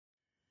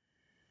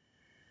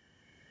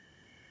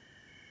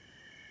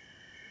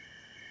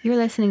You're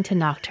listening to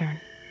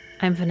Nocturne.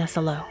 I'm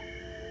Vanessa Lowe.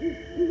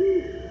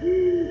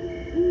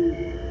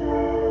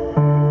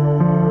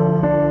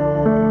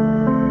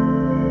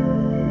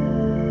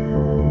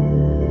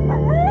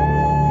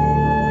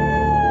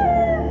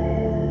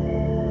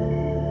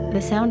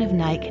 The sound of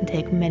night can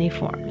take many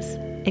forms.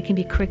 It can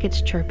be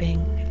crickets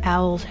chirping,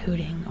 owls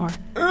hooting, or...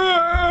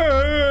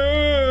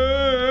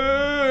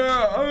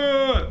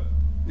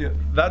 Yeah,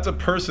 that's a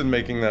person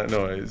making that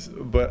noise,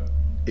 but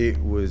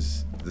it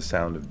was the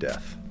sound of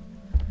death.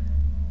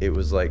 It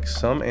was like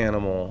some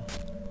animal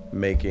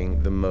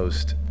making the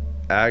most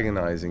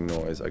agonizing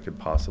noise I could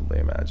possibly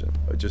imagine.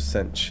 It just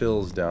sent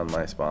chills down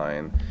my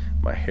spine.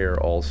 My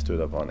hair all stood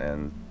up on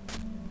end.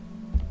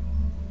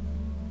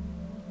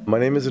 My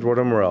name is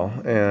Eduardo Morell,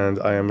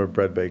 and I am a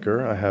bread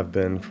baker. I have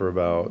been for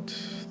about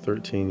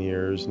 13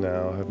 years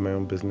now. I have my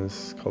own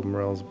business called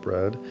Morell's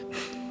Bread.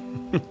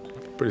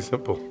 Pretty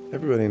simple.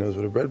 Everybody knows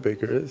what a bread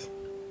baker is.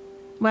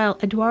 Well,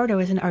 Eduardo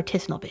is an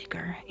artisanal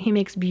baker. He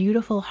makes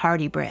beautiful,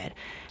 hearty bread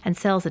and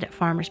sells it at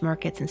farmers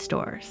markets and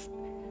stores.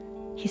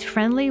 He's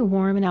friendly,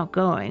 warm, and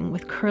outgoing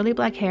with curly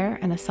black hair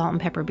and a salt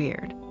and pepper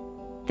beard.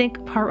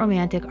 Think part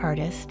romantic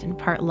artist and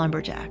part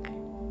lumberjack.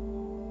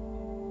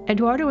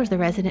 Eduardo is the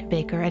resident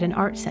baker at an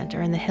art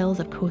center in the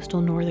hills of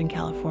coastal Northern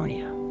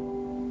California.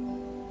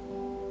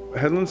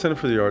 Headlands Center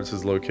for the Arts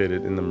is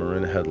located in the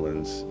Marin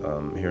Headlands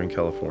here in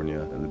California,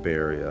 in the Bay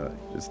Area.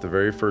 It's the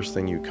very first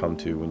thing you come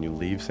to when you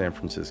leave San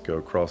Francisco,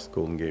 across the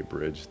Golden Gate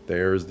Bridge.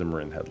 There's the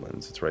Marin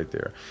Headlands. It's right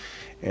there.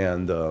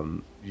 And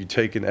you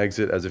take an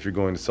exit as if you're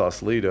going to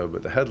Sausalito,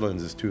 but the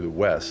Headlands is to the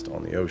west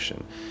on the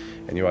ocean.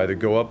 And you either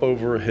go up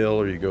over a hill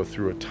or you go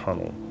through a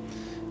tunnel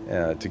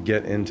to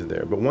get into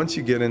there. But once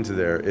you get into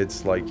there,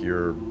 it's like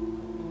you're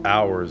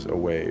hours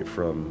away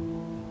from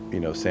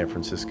San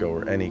Francisco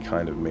or any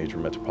kind of major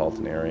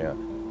metropolitan area.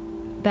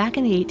 Back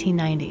in the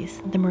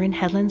 1890s, the Marin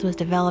Headlands was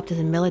developed as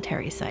a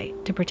military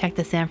site to protect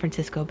the San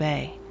Francisco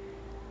Bay.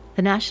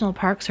 The National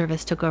Park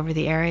Service took over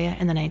the area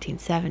in the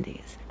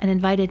 1970s and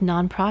invited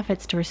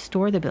nonprofits to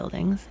restore the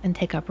buildings and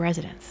take up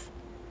residence.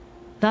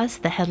 Thus,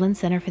 the Headlands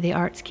Center for the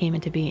Arts came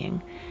into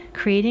being,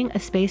 creating a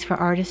space for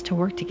artists to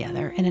work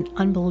together in an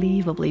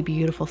unbelievably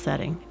beautiful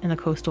setting in the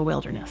coastal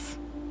wilderness.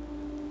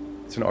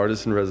 It's an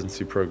artist in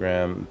residency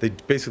program. They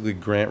basically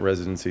grant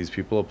residencies.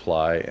 People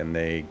apply and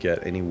they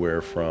get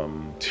anywhere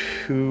from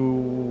 2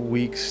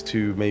 weeks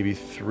to maybe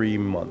 3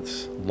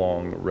 months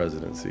long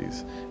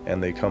residencies.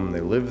 And they come and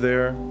they live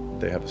there,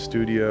 they have a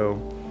studio,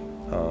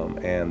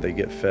 and they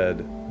get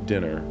fed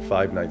dinner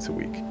 5 nights a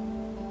week.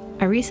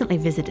 I recently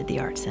visited the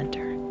art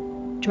center.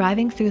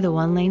 Driving through the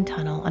one-lane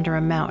tunnel under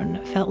a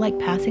mountain felt like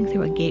passing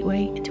through a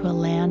gateway into a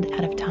land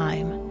out of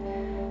time.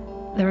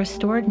 The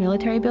restored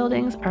military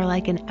buildings are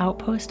like an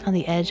outpost on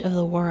the edge of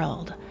the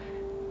world.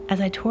 As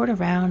I toured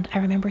around, I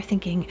remember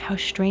thinking how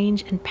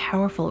strange and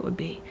powerful it would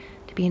be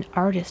to be an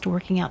artist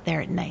working out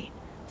there at night,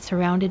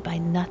 surrounded by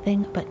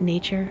nothing but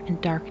nature and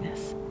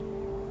darkness.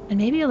 And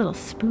maybe a little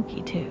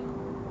spooky, too.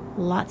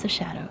 Lots of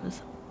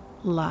shadows,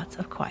 lots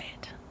of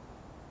quiet.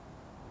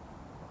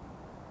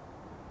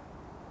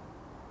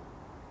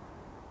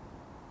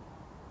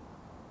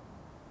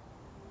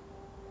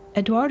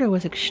 Eduardo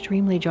was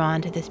extremely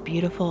drawn to this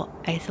beautiful,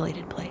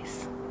 isolated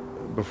place.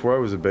 Before I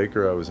was a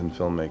baker, I was in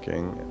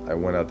filmmaking. I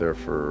went out there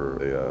for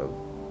a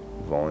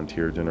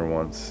volunteer dinner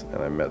once,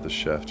 and I met the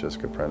chef,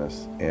 Jessica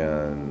Prentice,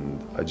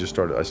 and I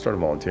started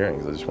volunteering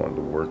because I just wanted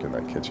to work in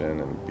that kitchen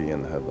and be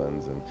in the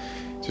Headlands, and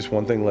just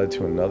one thing led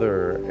to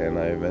another, and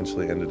I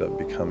eventually ended up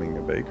becoming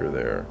a baker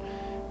there,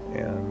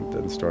 and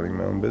then starting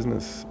my own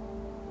business.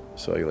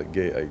 So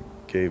I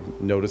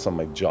gave notice on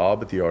my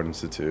job at the Art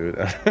Institute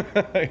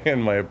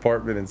and my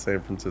apartment in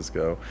San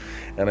Francisco,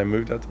 and I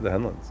moved out to the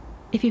Headlands.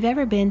 If you've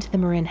ever been to the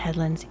Marin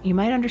Headlands, you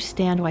might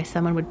understand why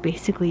someone would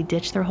basically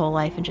ditch their whole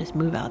life and just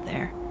move out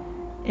there.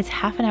 It's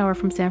half an hour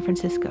from San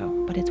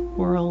Francisco, but it's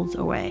worlds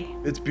away.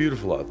 It's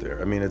beautiful out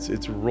there. I mean,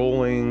 it's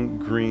rolling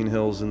green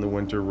hills in the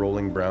winter,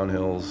 rolling brown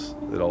hills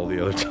at all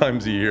the other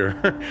times of year,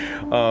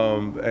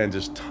 and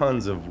just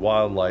tons of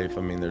wildlife.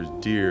 I mean, there's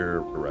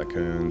deer,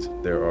 raccoons,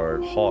 there are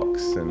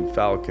hawks and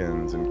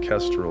falcons and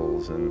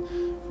kestrels and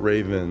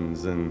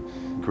ravens and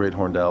great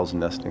horned owls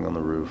nesting on the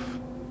roof,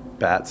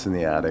 bats in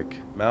the attic,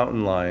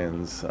 mountain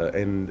lions,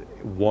 and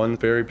one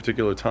very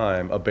particular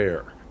time, a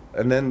bear.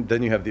 And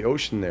then you have the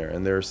ocean there,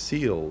 and there are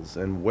seals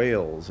and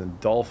whales and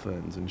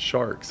dolphins and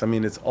sharks. I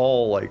mean, it's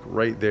all like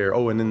right there.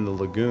 Oh, and in the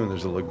lagoon,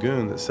 there's a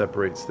lagoon that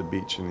separates the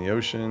beach and the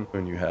ocean.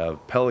 And you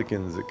have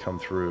pelicans that come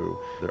through.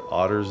 There are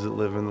otters that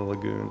live in the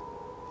lagoon.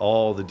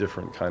 All the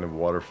different kind of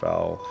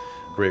waterfowl,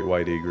 great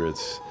white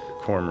egrets,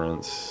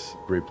 cormorants,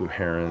 great blue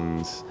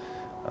herons,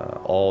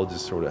 all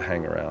just sort of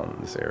hang around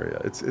in this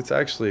area.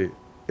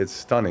 It's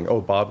stunning.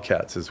 Oh,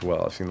 bobcats as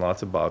well. I've seen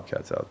lots of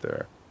bobcats out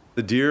there.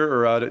 The deer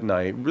are out at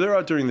night. They're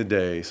out during the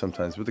day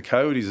sometimes, but the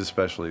coyotes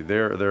especially,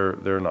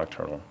 they're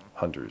nocturnal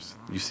hunters.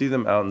 You see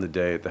them out in the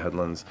day at the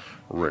Headlands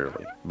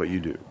rarely, but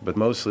you do. But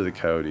mostly the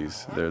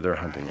coyotes, they're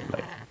hunting at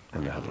night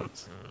in the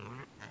Headlands.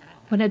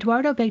 When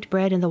Eduardo baked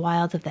bread in the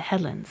wilds of the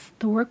Headlands,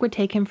 the work would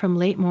take him from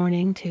late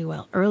morning to,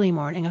 well, early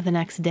morning of the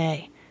next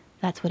day.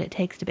 That's what it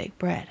takes to bake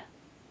bread.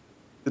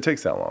 It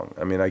takes that long.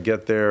 I mean, I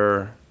get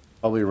there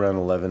probably around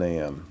 11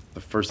 a.m.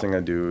 The first thing I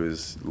do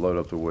is load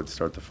up the wood,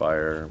 start the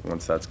fire.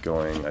 Once that's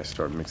going, I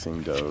start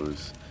mixing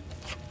doughs.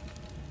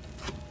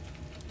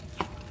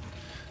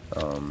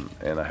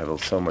 And I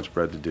have so much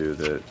bread to do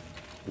that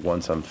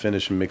once I'm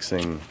finished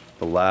mixing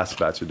the last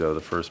batch of dough,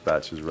 the first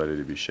batch is ready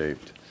to be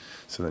shaped.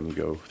 So then you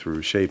go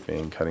through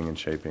shaping, cutting and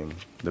shaping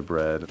the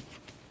bread.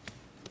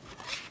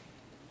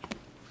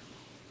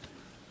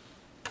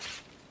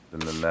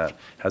 And then that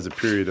has a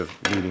period of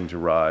needing to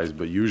rise,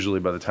 but usually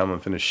by the time I'm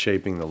finished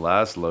shaping the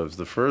last loaves,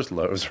 the first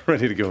loaves are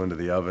ready to go into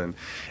the oven.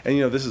 And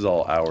this is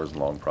all hours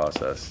long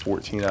process,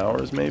 14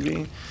 hours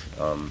maybe,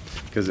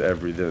 because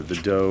the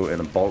dough in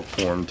a bulk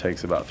form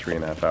takes about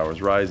 3.5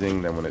 hours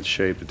rising. Then when it's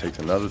shaped, it takes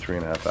another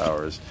 3.5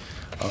 hours.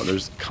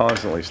 There's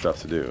constantly stuff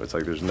to do. It's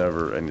like there's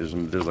never, and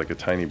there's like a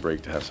tiny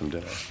break to have some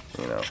dinner,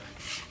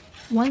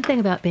 One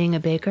thing about being a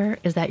baker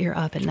is that you're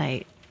up at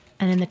night.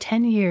 And in the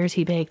 10 years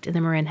he baked in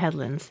the Marin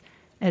Headlands,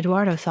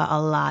 Eduardo saw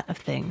a lot of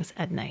things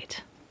at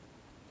night.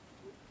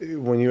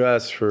 When you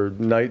ask for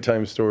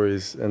nighttime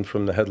stories and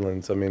from the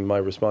Headlands, I mean, my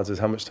response is,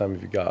 how much time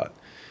have you got?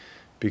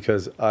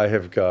 Because I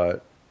have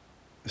got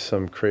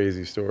some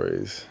crazy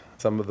stories.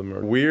 Some of them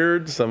are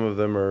weird, some of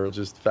them are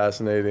just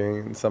fascinating,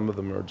 and some of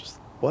them are just,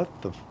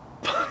 what the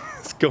fuck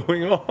is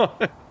going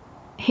on?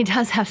 He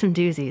does have some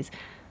doozies.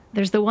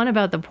 There's the one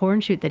about the porn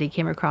shoot that he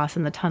came across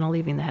in the tunnel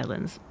leaving the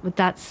Headlands, but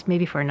that's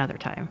maybe for another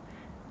time.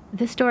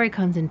 This story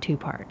comes in 2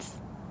 parts.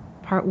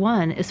 Part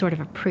 1 is sort of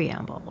a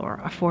preamble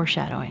or a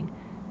foreshadowing.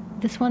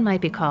 This one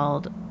might be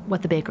called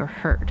What the Baker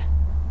Heard.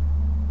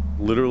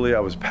 Literally, I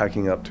was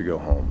packing up to go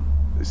home.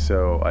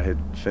 So I had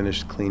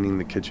finished cleaning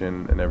the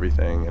kitchen and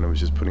everything, and I was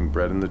just putting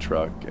bread in the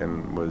truck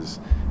and was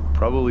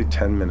probably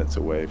 10 minutes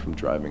away from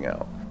driving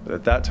out. But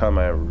at that time,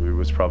 it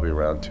was probably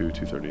around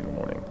 2:30 in the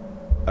morning.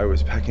 I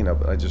was packing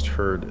up and I just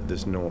heard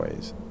this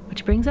noise.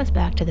 Which brings us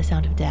back to the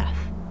sound of death.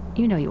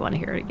 You know you want to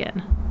hear it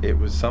again. It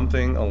was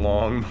something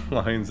along the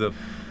lines of...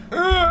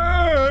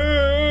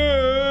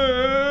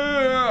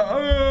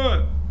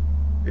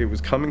 It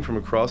was coming from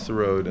across the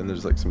road, and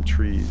there's like some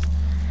trees.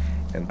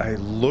 And I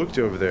looked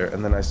over there,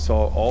 and then I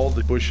saw all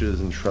the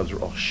bushes and shrubs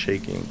were all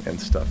shaking and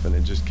stuff, and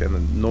the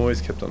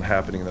noise kept on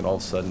happening, and then all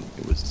of a sudden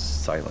it was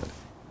silent.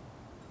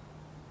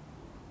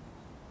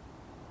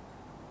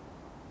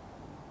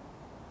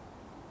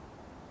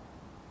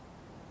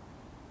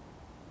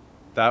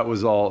 That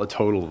was all a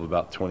total of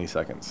about 20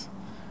 seconds.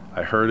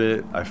 I heard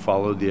it, I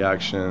followed the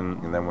action,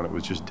 and then when it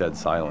was just dead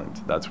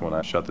silent, that's when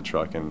I shut the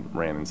truck and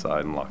ran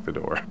inside and locked the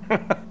door.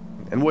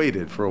 And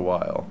waited for a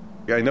while.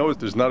 I know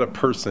there's not a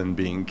person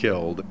being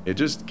killed. It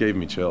just gave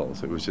me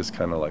chills. It was just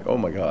kind of like, oh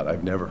my God,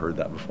 I've never heard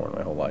that before in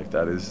my whole life.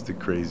 That is the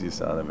craziest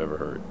sound I've ever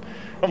heard.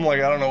 I'm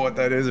like, I don't know what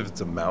that is, if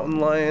it's a mountain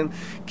lion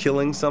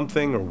killing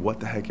something or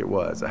what the heck it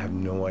was. I have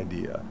no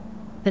idea.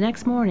 The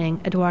next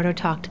morning, Eduardo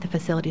talked to the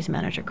facilities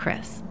manager,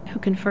 Chris, who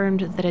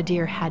confirmed that a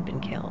deer had been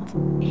killed.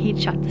 He'd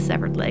shot the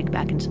severed leg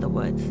back into the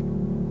woods.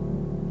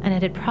 And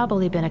it had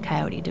probably been a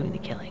coyote doing the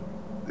killing.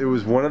 It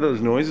was one of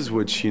those noises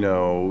which, you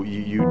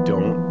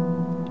don't,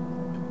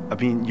 I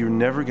mean, you're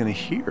never going to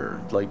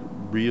hear, like,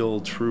 real,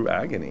 true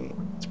agony.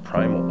 It's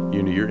primal.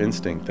 Your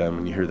instinct then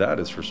when you hear that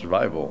is for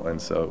survival.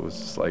 And so it was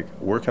just like,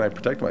 where can I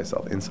protect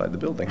myself? Inside the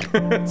building.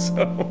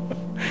 So,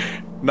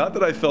 not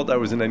that I felt I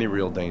was in any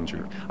real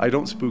danger. I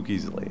don't spook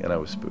easily, and I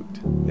was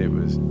spooked. It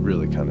was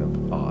really kind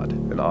of odd,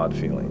 an odd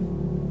feeling.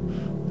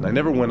 And I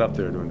never went up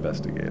there to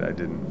investigate. I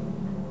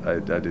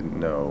didn't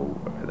know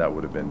that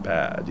would have been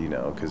bad,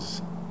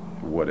 because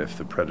what if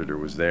the predator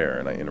was there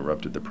and I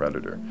interrupted the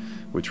predator,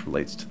 which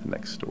relates to the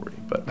next story,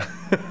 but...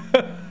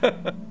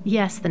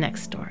 Yes, the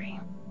next story.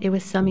 It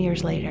was some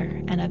years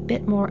later and a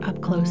bit more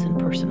up close and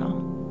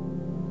personal.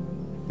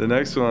 The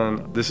next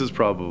one, this is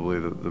probably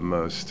the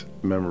most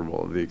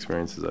memorable of the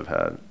experiences I've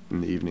had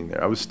in the evening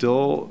there.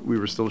 We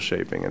were still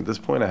shaping. At this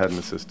point, I had an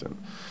assistant,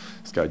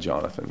 this guy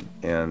Jonathan,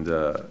 and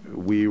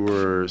we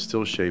were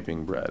still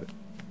shaping bread.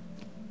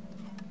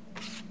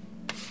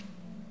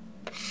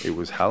 It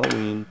was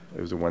Halloween,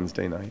 it was a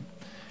Wednesday night,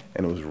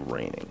 and it was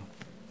raining.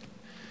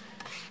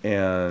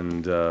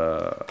 And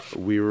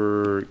we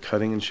were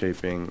cutting and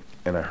shaping,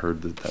 and I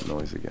heard that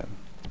noise again.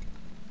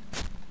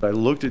 I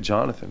looked at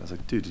Jonathan, I was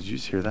like, dude, did you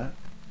just hear that?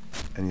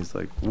 And he's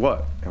like,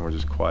 what? And we're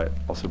just quiet.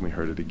 All of a sudden we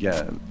heard it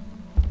again.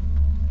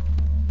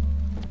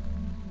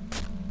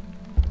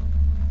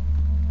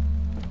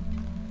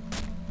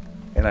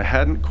 And I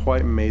hadn't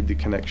quite made the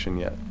connection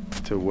yet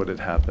to what had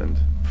happened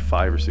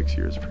 5 or 6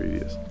 years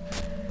previous.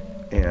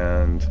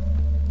 And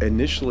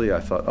initially I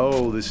thought,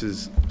 oh, this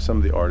is some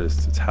of the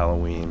artists, it's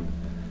Halloween.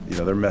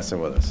 They're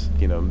messing with us.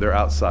 They're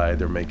outside,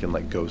 they're making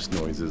like ghost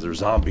noises or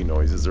zombie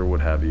noises or what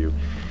have you.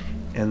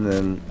 And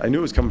then I knew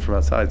it was coming from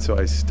outside, so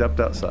I stepped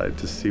outside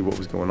to see what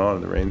was going on,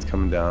 and the rain's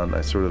coming down. I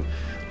sort of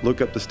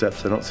look up the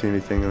steps, I don't see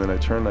anything, and then I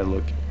turn and I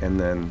look, and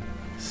then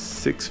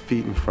 6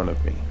 feet in front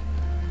of me,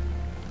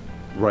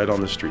 right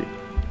on the street,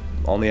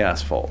 on the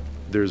asphalt,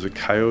 there's a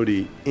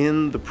coyote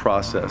in the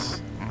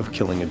process of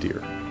killing a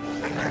deer.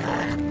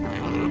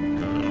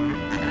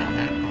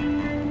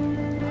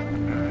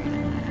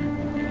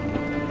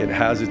 It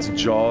has its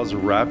jaws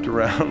wrapped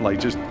around, like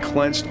just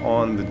clenched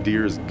on the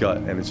deer's gut,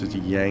 and it's just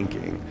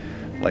yanking.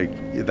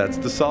 Like, that's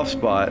the soft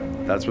spot.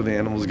 That's where the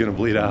animal's gonna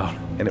bleed out.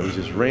 And it was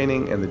just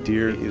raining, and the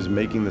deer is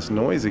making this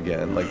noise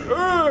again, like,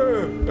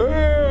 "Arr,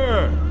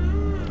 arr."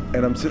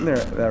 And I'm sitting there,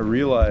 and I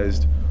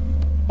realized,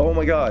 oh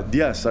my God,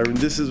 yes,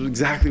 this is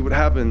exactly what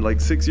happened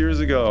like 6 years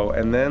ago.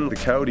 And then the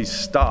coyote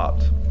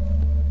stopped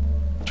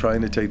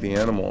trying to take the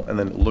animal, and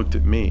then it looked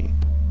at me.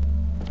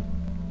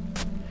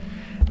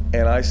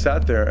 And I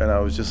sat there and I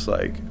was just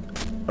like,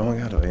 oh my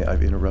God,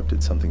 I've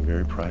interrupted something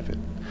very private.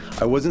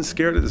 I wasn't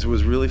scared of this. It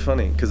was really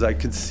funny because I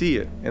could see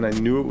it and I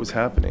knew it was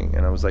happening.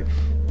 And I was like,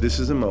 this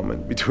is a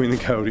moment between the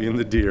coyote and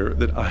the deer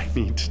that I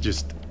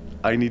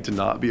need to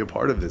not be a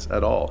part of this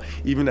at all.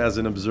 Even as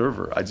an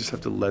observer, I just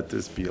have to let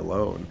this be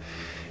alone.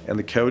 And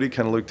the coyote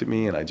kind of looked at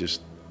me and I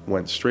just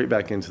went straight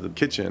back into the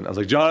kitchen. I was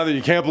like, Jonathan,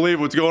 you can't believe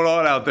what's going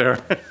on out there.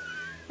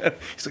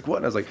 He's like, what?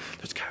 And I was like,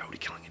 there's a coyote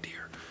killing a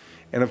deer.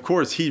 And of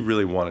course, he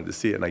really wanted to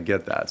see it, and I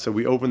get that. So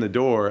we opened the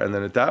door, and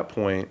then at that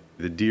point,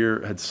 the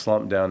deer had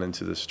slumped down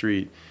into the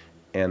street,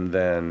 and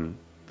then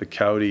the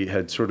coyote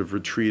had sort of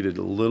retreated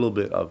a little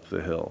bit up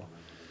the hill.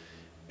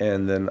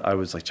 And then I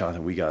was like,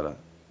 Jonathan,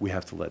 we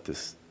have to let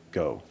this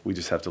go. We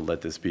just have to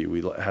let this be.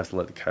 We have to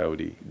let the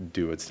coyote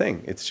do its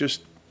thing.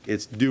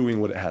 It's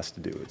doing what it has to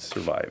do. It's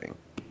surviving.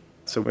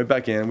 So we went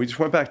back in. We just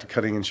went back to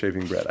cutting and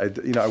shaping bread.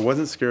 I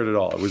wasn't scared at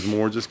all. It was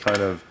more just kind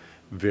of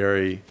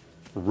very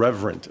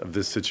reverent of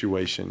this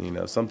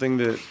situation, something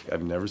that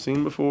I've never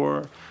seen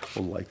before,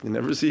 will likely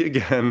never see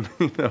again,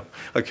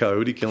 a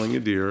coyote killing a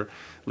deer,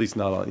 at least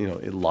not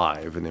on,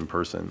 live and in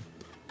person.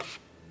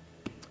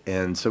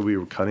 And so we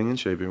were cutting and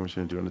shaping, we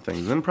were doing the things.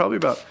 And then probably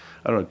about,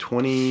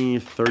 20,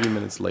 30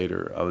 minutes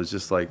later, I was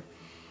just like,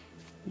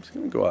 I'm just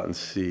gonna go out and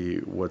see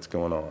what's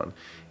going on.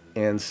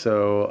 And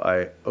so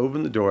I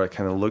opened the door, I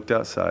kind of looked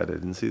outside, I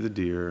didn't see the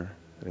deer,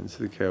 I didn't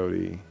see the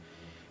coyote,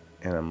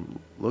 and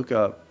I look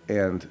up,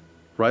 and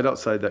right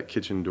outside that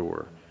kitchen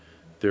door,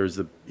 there's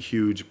a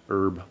huge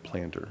herb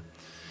planter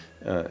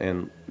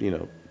and,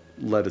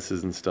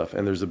 lettuces and stuff.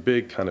 And there's a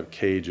big kind of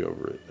cage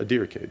over it, a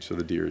deer cage, so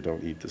the deer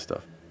don't eat the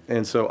stuff.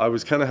 And so I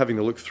was kind of having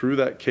to look through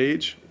that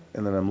cage,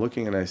 and then I'm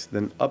looking, and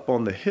then up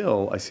on the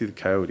hill, I see the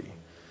coyote.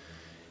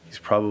 He's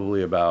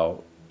probably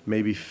about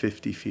maybe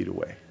 50 feet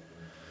away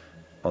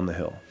on the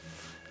hill,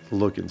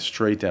 looking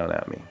straight down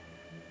at me.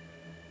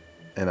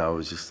 And I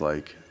was just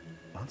like,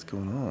 what's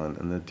going on?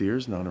 And the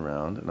deer's not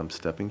around, and I'm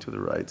stepping to the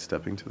right,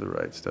 stepping to the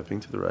right, stepping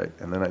to the right,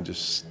 and then I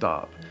just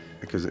stop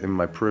because in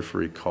my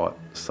periphery caught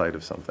sight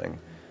of something.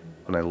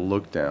 When I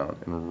look down,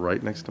 and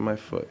right next to my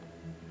foot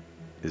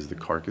is the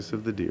carcass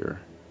of the deer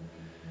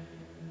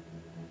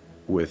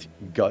with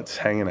guts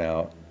hanging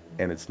out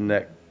and its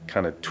neck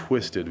kind of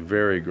twisted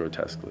very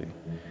grotesquely.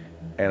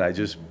 And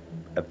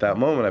at that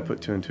moment, I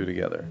put two and two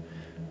together,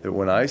 that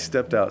when I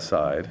stepped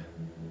outside,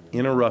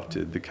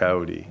 interrupted the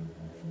coyote,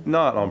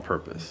 not on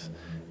purpose.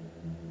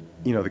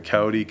 The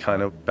coyote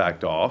kind of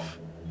backed off,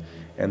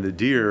 and the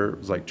deer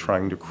was like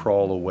trying to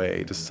crawl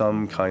away to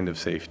some kind of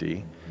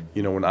safety.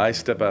 When I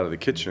step out of the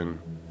kitchen,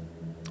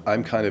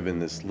 I'm kind of in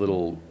this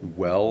little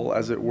well,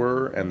 as it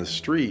were, and the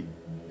street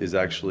is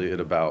actually at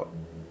about,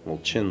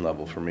 chin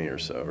level for me or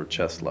so, or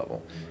chest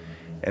level.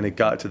 And it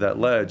got to that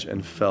ledge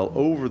and fell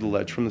over the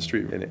ledge from the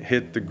street, and it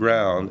hit the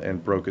ground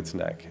and broke its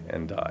neck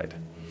and died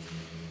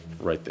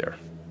right there.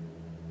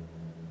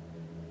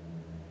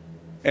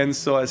 And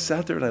so I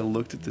sat there and I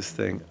looked at this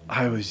thing.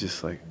 I was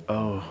just like,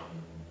 oh,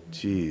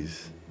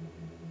 geez,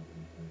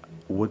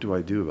 what do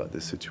I do about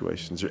this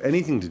situation? Is there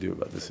anything to do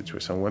about this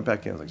situation? I went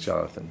back in, I was like,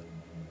 Jonathan,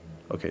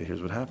 okay,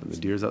 here's what happened.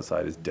 The deer's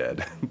outside is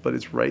dead, but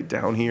it's right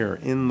down here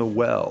in the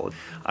well.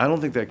 I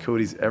don't think that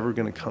coyote's ever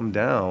gonna come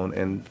down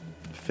and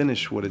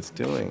finish what it's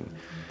doing.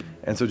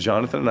 And so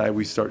Jonathan and I,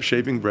 we start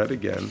shaping bread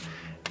again.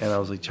 And I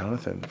was like,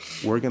 Jonathan,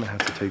 we're gonna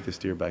have to take this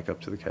deer back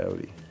up to the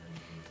coyote.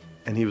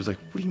 And he was like,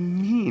 what do you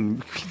mean?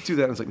 We can't do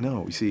that. And I was like,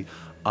 no, you see,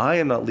 I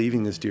am not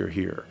leaving this deer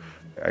here.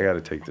 I got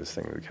to take this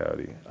thing to the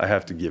coyote. I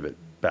have to give it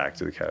back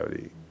to the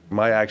coyote.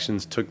 My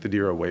actions took the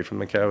deer away from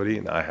the coyote,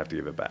 and I have to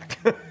give it back.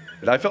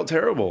 And I felt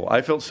terrible.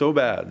 I felt so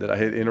bad that I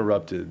had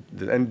interrupted.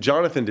 And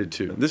Jonathan did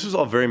too. This was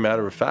all very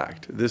matter of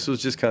fact. This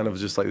was just kind of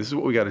just like, this is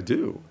what we got to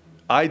do.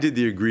 I did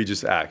the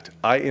egregious act.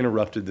 I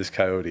interrupted this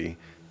coyote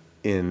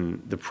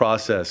in the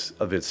process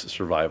of its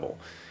survival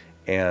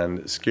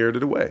and scared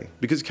it away.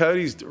 Because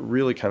coyotes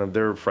really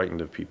they're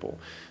frightened of people.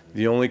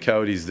 The only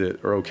coyotes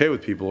that are okay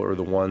with people are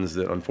the ones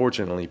that,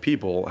 unfortunately,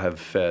 people have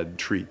fed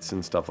treats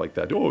and stuff like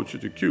that. Oh, it's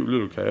such a cute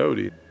little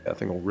coyote. That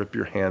thing will rip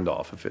your hand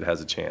off if it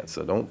has a chance.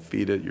 So don't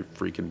feed it your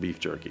freaking beef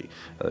jerky.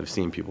 I've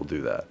seen people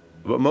do that.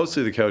 But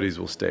mostly the coyotes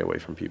will stay away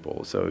from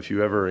people. So if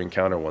you ever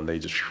encounter one, they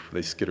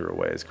skitter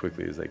away as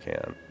quickly as they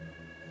can.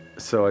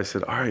 So I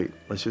said, all right,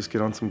 let's just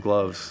get on some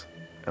gloves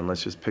and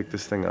let's just pick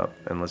this thing up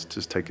and let's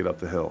just take it up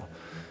the hill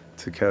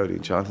to Cody.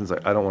 Jonathan's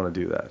like, I don't want to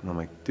do that. And I'm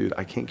like, dude,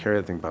 I can't carry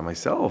that thing by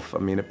myself. I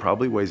mean, it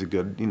probably weighs a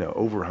good,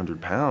 over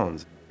 100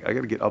 pounds. I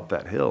got to get up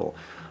that hill.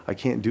 I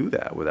can't do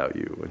that without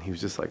you. And he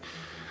was just like,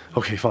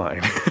 okay,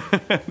 fine.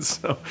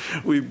 So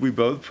we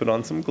both put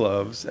on some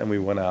gloves and we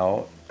went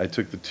out. I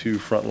took the 2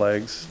 front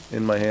legs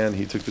in my hand.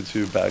 He took the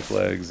 2 back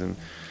legs. And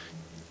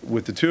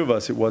with the 2 of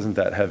us, it wasn't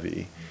that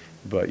heavy.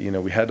 But,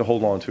 we had to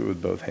hold on to it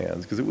with both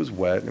hands because it was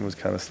wet and it was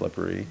kind of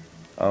slippery.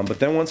 But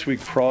then once we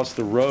cross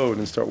the road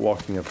and start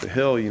walking up the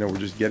hill, we're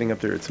just getting up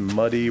there. It's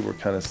muddy. We're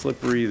kind of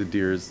slippery. The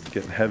deer is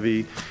getting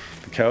heavy.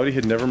 The coyote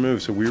had never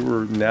moved. So we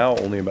were now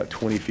only about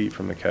 20 feet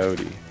from the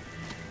coyote.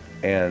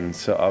 And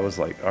so I was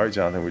like, all right,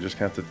 Jonathan, we're just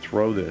going to have to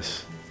throw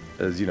this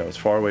as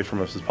far away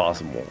from us as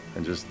possible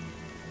and just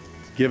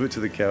give it to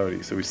the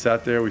coyote. So we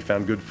sat there, we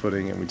found good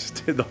footing, and we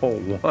just did the whole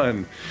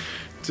 1,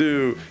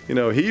 2,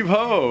 heave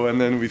ho. And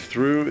then we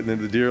threw, and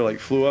then the deer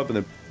flew up and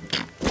then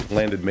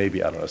landed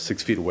maybe,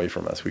 6 feet away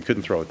from us. We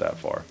couldn't throw it that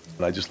far.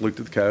 And I just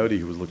looked at the coyote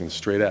who was looking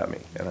straight at me.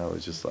 And I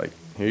was just like,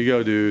 here you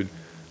go, dude.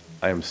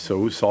 I am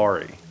so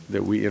sorry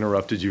that we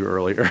interrupted you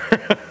earlier.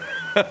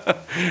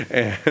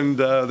 And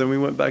then we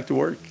went back to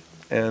work.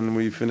 And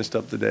we finished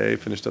up the day,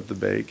 finished up the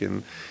bake,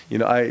 and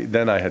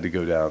I had to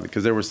go down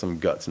because there were some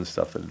guts and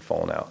stuff that had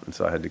fallen out, and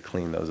so I had to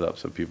clean those up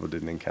so people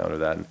didn't encounter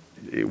that. And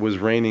it was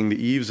raining. The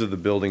eaves of the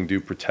building do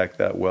protect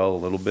that well a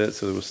little bit,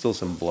 so there was still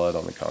some blood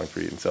on the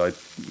concrete, and so I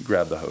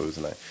grabbed the hose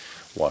and I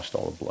washed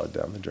all the blood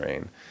down the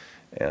drain,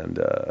 and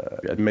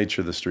I made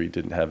sure the street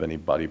didn't have any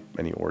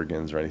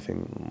organs or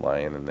anything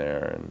lying in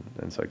there,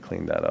 and so I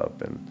cleaned that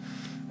up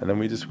and then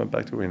we just went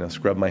back to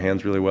scrubbed my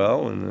hands really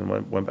well and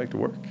then went back to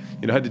work.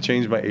 I had to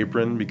change my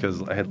apron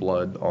because I had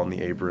blood on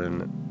the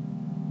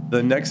apron.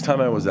 The next time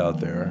I was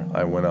out there,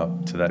 I went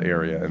up to that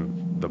area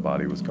and the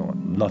body was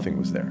gone. Nothing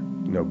was there.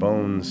 No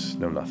bones,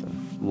 no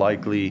nothing.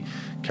 Likely,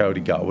 coyote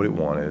got what it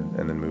wanted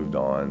and then moved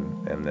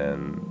on. And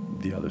then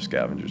the other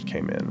scavengers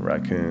came in.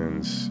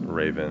 Raccoons,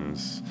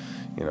 ravens,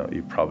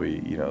 you probably,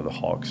 the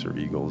hawks or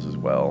eagles as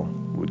well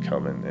would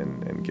come in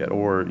and get,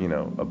 or,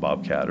 a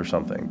bobcat or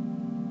something.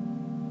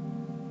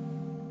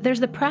 There's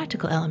the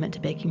practical element to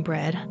baking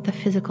bread, the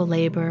physical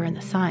labor and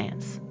the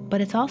science, but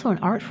it's also an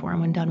art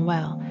form when done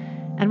well.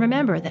 And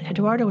remember that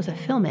Eduardo was a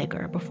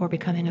filmmaker before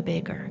becoming a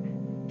baker.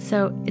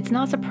 So it's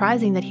not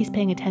surprising that he's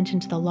paying attention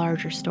to the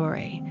larger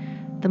story,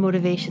 the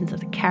motivations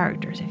of the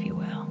characters, if you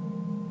will.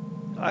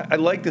 I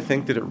like to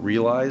think that it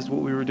realized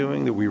what we were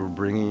doing, that we were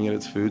bringing it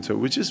its food, so it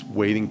was just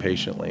waiting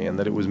patiently, and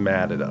that it was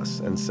mad at us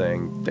and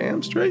saying,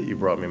 damn straight you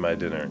brought me my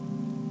dinner.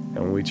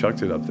 And we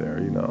chucked it up there,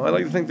 I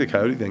like to think the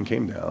coyote then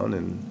came down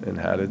and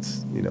had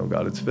its,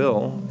 got its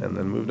fill and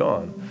then moved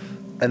on.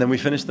 And then we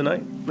finished the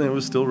night. And it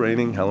was still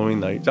raining,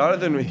 Halloween night.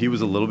 Jonathan, he was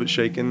a little bit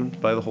shaken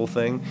by the whole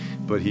thing,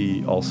 but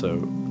he also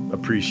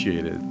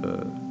appreciated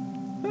the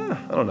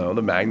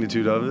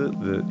magnitude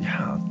of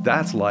it.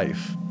 That's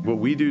life. What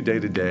we do day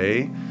to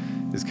day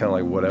is kind of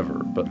like whatever.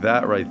 But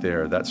that right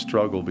there, that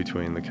struggle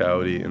between the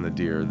coyote and the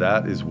deer,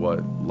 that is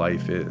what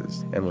life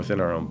is. And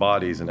within our own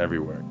bodies and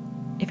everywhere.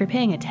 If you're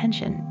paying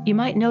attention, you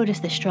might notice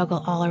the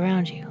struggle all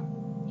around you,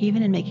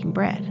 even in making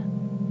bread.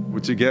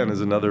 Which again is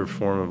another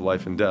form of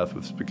life and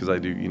death, because I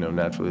do,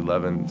 naturally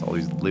leaven, all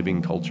these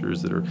living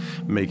cultures that are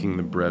making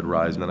the bread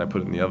rise, and then I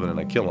put it in the oven and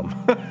I kill them.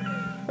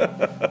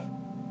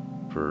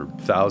 For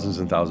thousands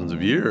and thousands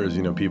of years,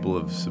 people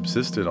have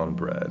subsisted on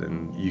bread,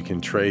 and you can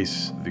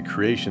trace the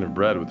creation of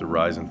bread with the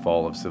rise and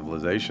fall of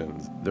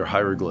civilizations. There are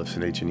hieroglyphs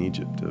in ancient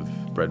Egypt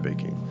of bread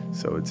baking,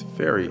 so it's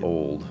very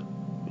old.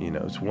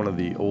 It's one of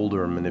the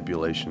older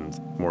manipulations,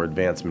 more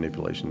advanced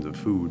manipulations of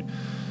food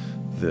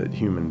that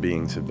human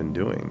beings have been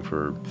doing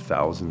for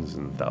thousands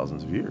and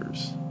thousands of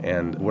years.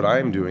 And what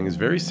I'm doing is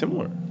very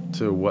similar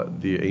to what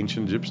the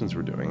ancient Egyptians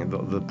were doing. And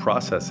the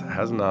process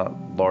has not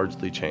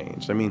largely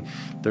changed. I mean,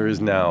 there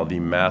is now the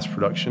mass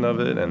production of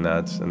it, and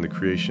the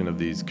creation of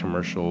these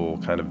commercial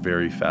kind of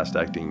very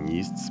fast-acting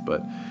yeasts,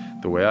 but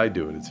the way I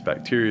do it, it's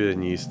bacteria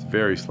and yeast,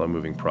 very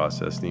slow-moving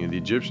process. The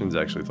Egyptians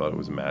actually thought it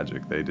was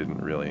magic. They didn't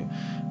really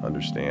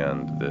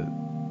understand that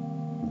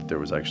there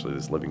was actually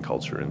this living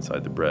culture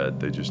inside the bread.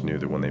 They just knew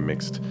that when they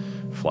mixed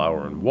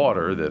flour and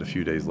water, that a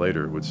few days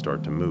later it would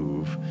start to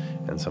move,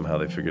 and somehow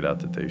they figured out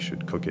that they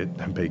should cook it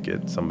and bake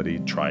it. Somebody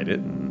tried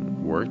it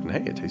and worked, and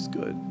hey, it tastes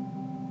good.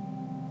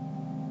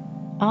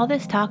 All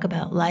this talk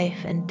about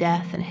life and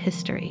death and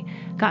history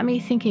got me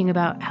thinking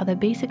about how the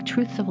basic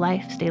truths of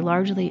life stay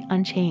largely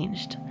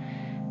unchanged.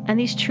 And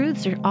these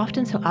truths are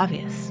often so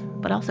obvious,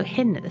 but also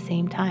hidden at the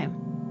same time.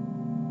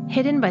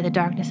 Hidden by the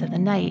darkness of the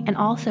night, and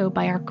also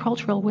by our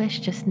cultural wish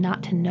just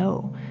not to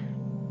know.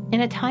 In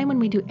a time when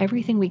we do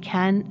everything we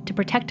can to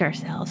protect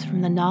ourselves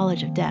from the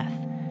knowledge of death,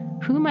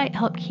 who might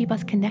help keep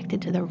us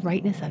connected to the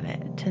rightness of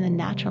it, to the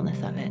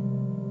naturalness of it?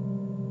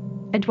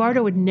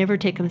 Eduardo would never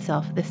take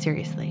himself this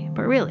seriously,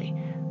 but really,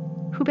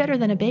 who better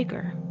than a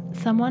baker?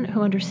 Someone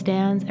who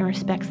understands and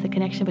respects the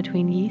connection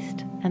between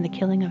yeast and the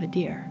killing of a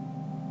deer.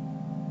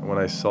 When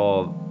I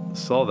saw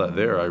that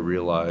there, I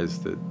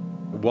realized that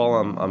while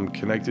I'm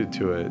connected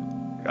to it,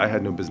 I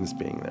had no business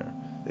being there.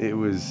 It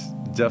was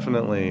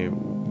definitely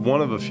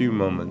one of a few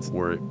moments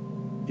where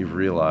you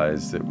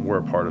realize that we're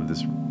a part of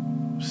this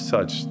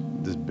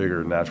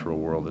bigger natural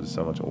world that is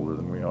so much older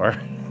than we are.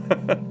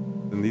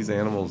 And these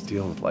animals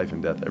deal with life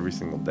and death every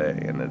single day,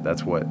 and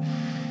that's what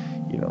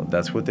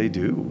they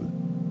do.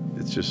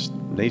 It's just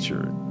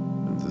nature.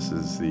 This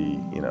is the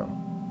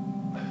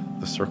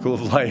circle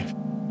of life.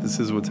 This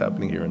is what's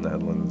happening here in the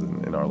Headlands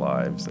and in our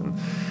lives, and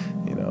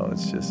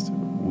it's just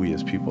we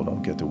as people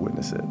don't get to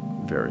witness it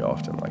very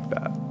often like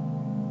that.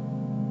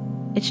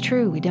 It's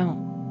true, we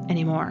don't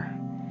anymore.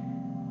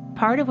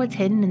 Part of what's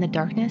hidden in the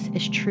darkness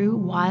is true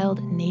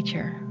wild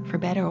nature, for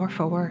better or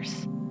for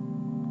worse.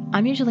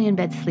 I'm usually in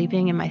bed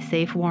sleeping in my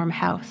safe, warm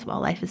house while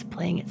life is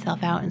playing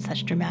itself out in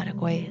such dramatic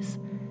ways.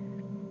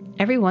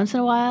 Every once in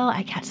a while,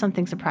 I catch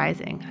something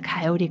surprising, a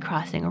coyote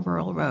crossing a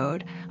rural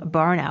road, a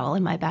barn owl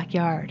in my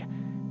backyard.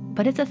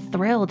 But it's a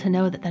thrill to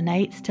know that the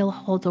night still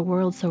holds a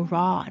world so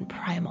raw and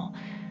primal,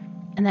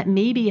 and that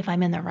maybe if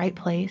I'm in the right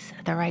place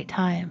at the right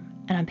time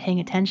and I'm paying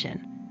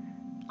attention,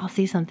 I'll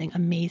see something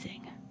amazing.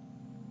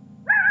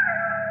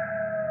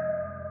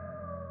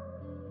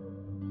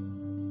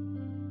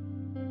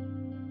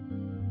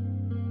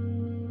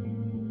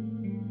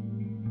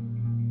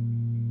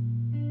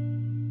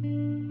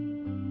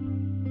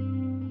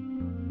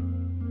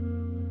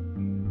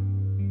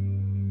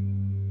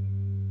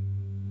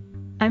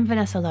 I'm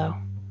Vanessa Lowe.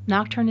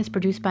 Nocturne is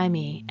produced by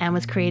me and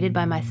was created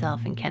by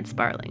myself and Kent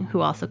Sparling,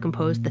 who also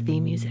composed the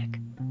theme music.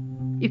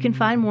 You can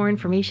find more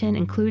information,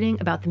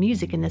 including about the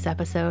music in this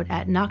episode,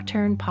 at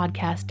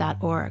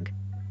nocturnepodcast.org.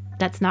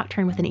 That's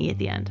Nocturne with an E at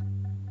the end.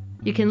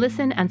 You can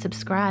listen and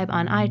subscribe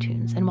on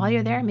iTunes, and while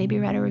you're there, maybe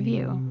write a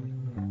review.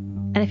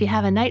 And if you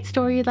have a night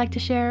story you'd like to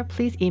share,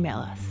 please email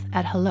us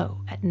at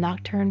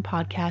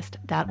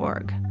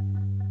hello@nocturnepodcast.org.